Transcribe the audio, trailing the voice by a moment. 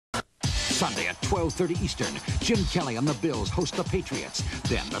Sunday at 12:30 Eastern, Jim Kelly and the Bills host the Patriots.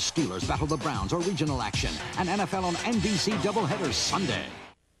 Then the Steelers battle the Browns or regional action. And NFL on NBC doubleheaders Sunday.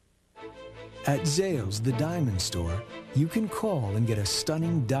 At Zales, the diamond store, you can call and get a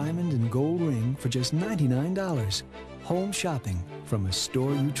stunning diamond and gold ring for just $99. Home shopping from a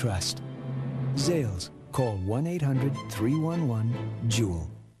store you trust. Zales. Call 1-800-311-JEWEL.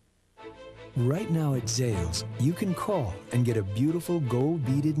 Right now at Zales, you can call and get a beautiful gold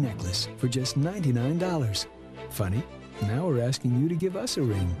beaded necklace for just $99. Funny, now we're asking you to give us a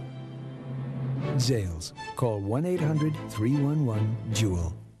ring. Zales. Call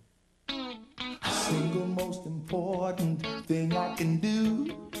 1-800-311-JEWEL. Single most important thing I can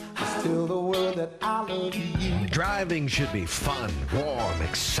do is tell the world that I love you. Driving should be fun, warm,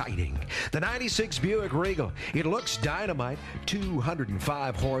 exciting. The 96 Buick Regal. It looks dynamite.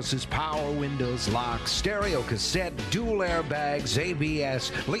 205 horses, power windows, locks, stereo cassette, dual airbags,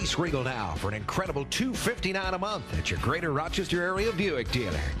 ABS. Lease Regal now for an incredible $259 a month at your greater Rochester area Buick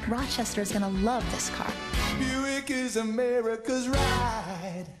dealer. Rochester's gonna love this car. Buick is America's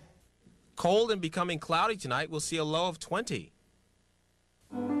ride. Cold and becoming cloudy tonight. We'll see a low of 20.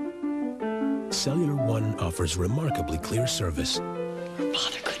 Cellular One offers remarkably clear service.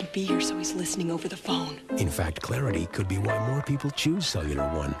 Father couldn't be here, so he's listening over the phone. In fact, clarity could be why more people choose Cellular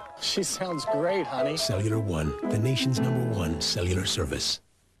One. She sounds great, honey. Cellular One, the nation's #1 cellular service.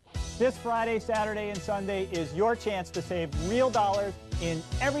 This Friday, Saturday, and Sunday is your chance to save real dollars in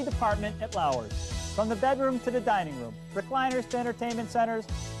every department at Lowers. From the bedroom to the dining room, recliners to entertainment centers,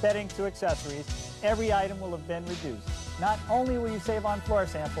 bedding to accessories, every item will have been reduced. Not only will you save on floor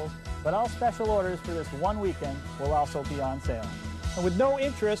samples, but all special orders for this one weekend will also be on sale. And with no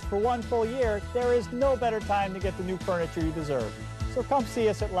interest for one full year, there is no better time to get the new furniture you deserve. So come see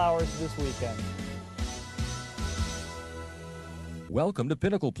us at Lowers this weekend. Welcome to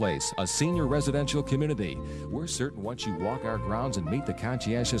Pinnacle Place, a senior residential community. We're certain once you walk our grounds and meet the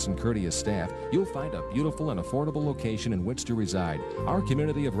conscientious and courteous staff, you'll find a beautiful and affordable location in which to reside. Our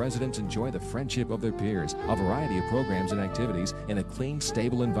community of residents enjoy the friendship of their peers, a variety of programs and activities in a clean,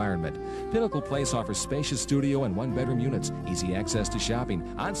 stable environment. Pinnacle Place offers spacious studio and one-bedroom units, easy access to shopping,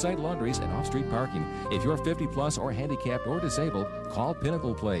 on-site laundries, and off-street parking. If you're 50 plus or handicapped or disabled, call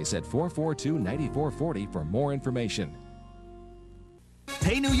Pinnacle Place at 442-9440 for more information.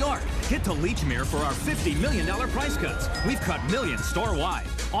 Hey, New York, get to Lechmere for our $50 million price cuts. We've cut millions store-wide.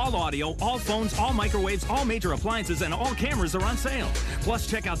 All audio, all phones, all microwaves, all major appliances, and all cameras are on sale. Plus,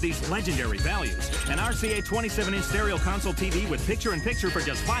 check out these legendary values. An RCA 27-inch stereo console TV with picture-in-picture for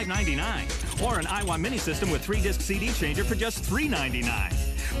just $5.99. Or an iWa mini system with 3-disc CD changer for just $3.99.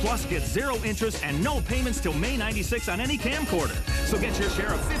 Plus, get 0 interest and no payments till May 96 on any camcorder. So get your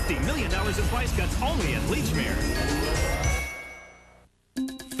share of $50 million in price cuts only at Lechmere.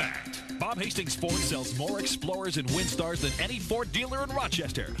 Bob Hastings Ford sells more Explorers and Windstars than any Ford dealer in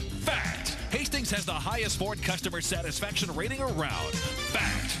Rochester. Fact! Hastings has the highest Ford customer satisfaction rating around.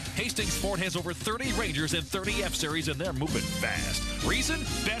 Fact! Hastings Ford has over 30 Rangers and 30 F-Series, and they're moving fast. Reason?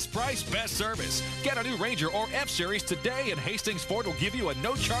 Best price, best service. Get a new Ranger or F-Series today, and Hastings Ford will give you a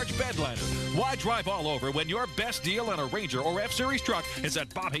no-charge bedliner. Why drive all over when your best deal on a Ranger or F-Series truck is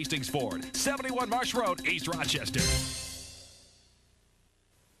at Bob Hastings Ford, 71 Marsh Road, East Rochester.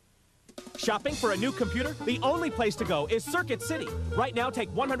 Shopping for a new computer? The only place to go is Circuit City. Right now,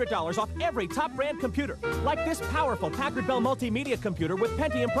 take $100 off every top brand computer. Like this powerful Packard Bell multimedia computer with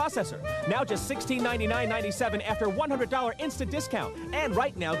Pentium processor. Now just $1699.97 after $100 instant discount. And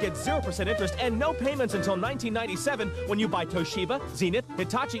right now, get 0% interest and no payments until $1997 when you buy Toshiba, Zenith,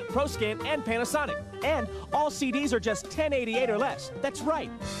 Hitachi, ProScan, and Panasonic. And all CDs are just $10.88 or less. That's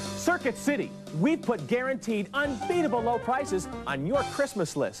right. Circuit City. We've put guaranteed, unbeatable low prices on your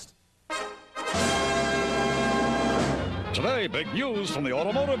Christmas list. Today, big news from the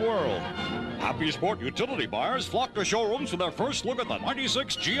automotive world. Happy Sport utility buyers flock to showrooms for their first look at the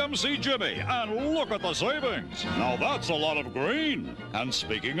 96 GMC Jimmy. And look at the savings. Now that's a lot of green. And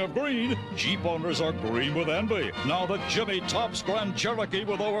speaking of green, Jeep owners are green with envy. Now the Jimmy tops Grand Cherokee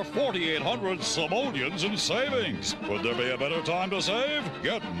with over 4,800 simoleons in savings. Could there be a better time to save?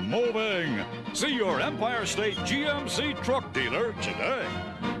 Get moving. See your Empire State GMC truck dealer today.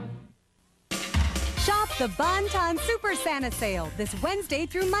 Shop the Bon-Ton Super Santa Sale this Wednesday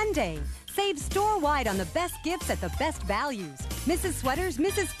through Monday. Save store-wide on the best gifts at the best values. Mrs. Sweaters,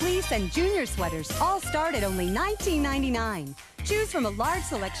 Mrs. Fleece, and Junior Sweaters all start at only $19.99. Choose from a large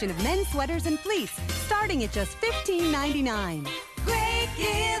selection of men's sweaters and fleece, starting at just $15.99. Great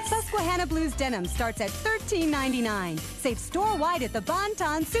gifts! Susquehanna Blues denim starts at $13.99. Save store-wide at the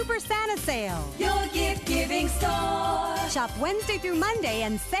Bon-Ton Super Santa Sale. Your gift-giving store. Shop Wednesday through Monday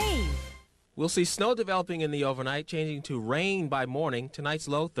and save. We'll see snow developing in the overnight, changing to rain by morning. Tonight's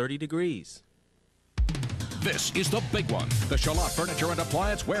low, 30 degrees. This is the big one. The Charlotte Furniture and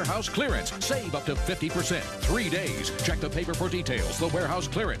Appliance Warehouse Clearance. Save up to 50%. 3 days. Check the paper for details. The warehouse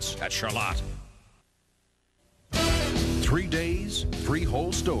clearance at Charlotte. 3 days, 3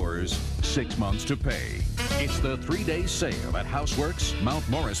 whole stores, 6 months to pay. It's the 3-day sale at Houseworks, Mount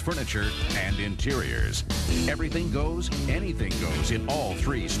Morris Furniture, and Interiors. Everything goes, anything goes in all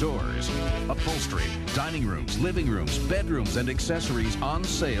 3 stores. Upholstery, dining rooms, living rooms, bedrooms, and accessories on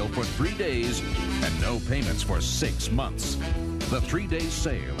sale for 3 days and no payments for 6 months. The 3-day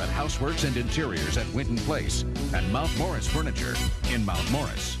sale at Houseworks and Interiors at Winton Place and Mount Morris Furniture in Mount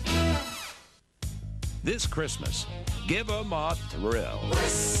Morris. This Christmas, give them a thrill.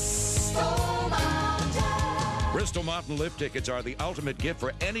 Bristol Mountain lift tickets are the ultimate gift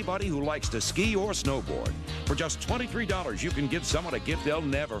for anybody who likes to ski or snowboard. For just $23, you can give someone a gift they'll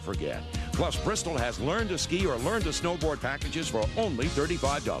never forget. Plus, Bristol has Learn to Ski or Learn to Snowboard packages for only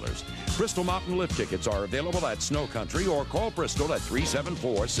 $35. Bristol Mountain lift tickets are available at Snow Country or call Bristol at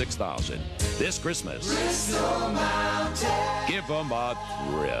 374-6000. This Christmas, Bristol Mountain. Give them a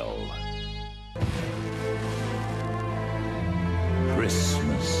thrill.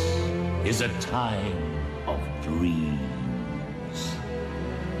 Christmas is a time of dreams.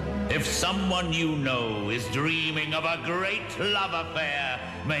 If someone you know is dreaming of a great love affair,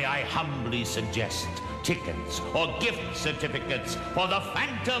 may I humbly suggest tickets or gift certificates for the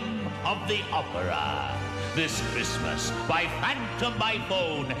Phantom of the Opera. This Christmas, by Phantom by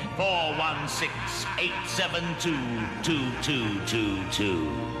phone,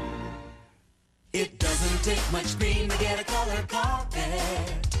 416-872-2222. It doesn't take much green to get a color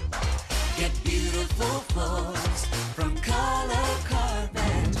carpet. Get beautiful floors from Color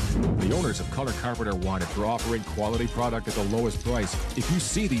Carpet. The owners of Color Carpet are wanted for offering quality product at the lowest price. If you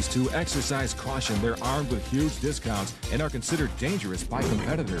see these two, exercise caution. They're armed with huge discounts and are considered dangerous by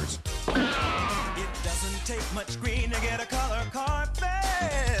competitors. It doesn't take much green to get a color carpet.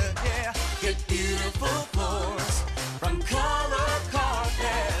 Yeah, get beautiful